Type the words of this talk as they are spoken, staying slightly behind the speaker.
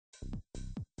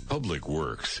Public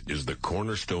works is the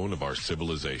cornerstone of our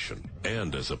civilization,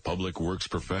 and as a public works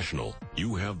professional,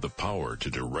 you have the power to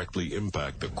directly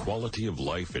impact the quality of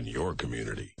life in your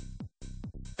community.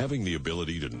 Having the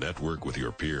ability to network with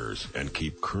your peers and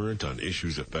keep current on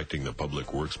issues affecting the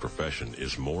public works profession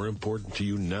is more important to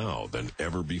you now than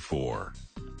ever before.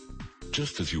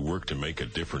 Just as you work to make a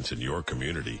difference in your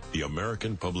community, the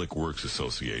American Public Works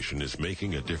Association is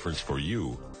making a difference for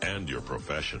you and your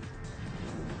profession.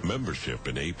 Membership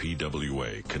in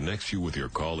APWA connects you with your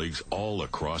colleagues all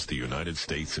across the United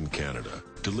States and Canada,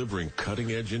 delivering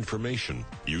cutting-edge information,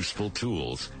 useful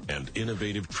tools, and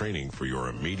innovative training for your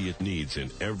immediate needs in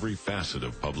every facet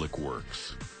of public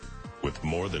works. With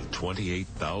more than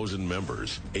 28,000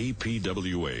 members,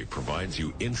 APWA provides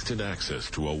you instant access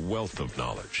to a wealth of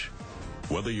knowledge.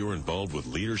 Whether you're involved with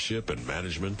leadership and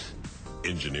management,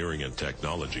 engineering and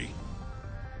technology,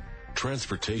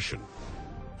 transportation,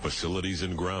 facilities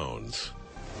and grounds,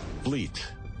 fleet,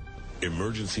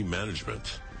 emergency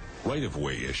management,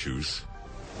 right-of-way issues,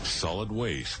 solid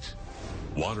waste,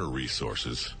 water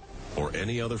resources, or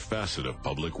any other facet of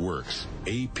public works,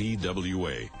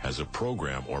 APWA has a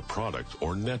program or product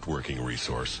or networking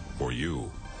resource for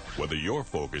you. Whether your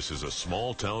focus is a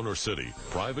small town or city,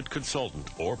 private consultant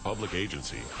or public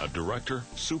agency, a director,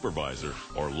 supervisor,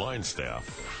 or line staff,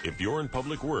 if you're in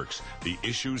public works, the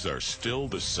issues are still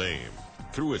the same.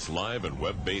 Through its live and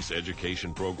web-based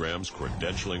education programs,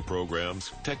 credentialing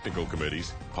programs, technical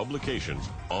committees, publications,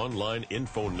 online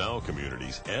Info Now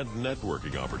communities, and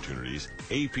networking opportunities,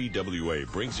 APWA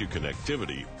brings you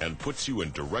connectivity and puts you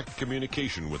in direct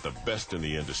communication with the best in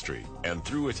the industry. And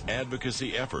through its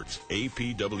advocacy efforts,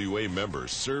 APWA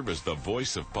members serve as the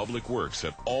voice of public works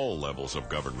at all levels of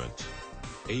government.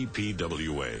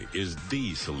 APWA is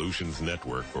the solutions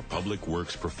network for public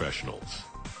works professionals.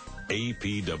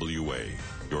 APWA,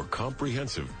 your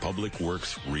comprehensive public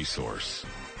works resource.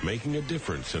 Making a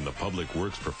difference in the public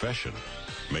works profession,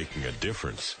 making a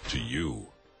difference to you.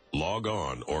 Log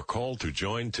on or call to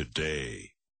join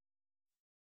today.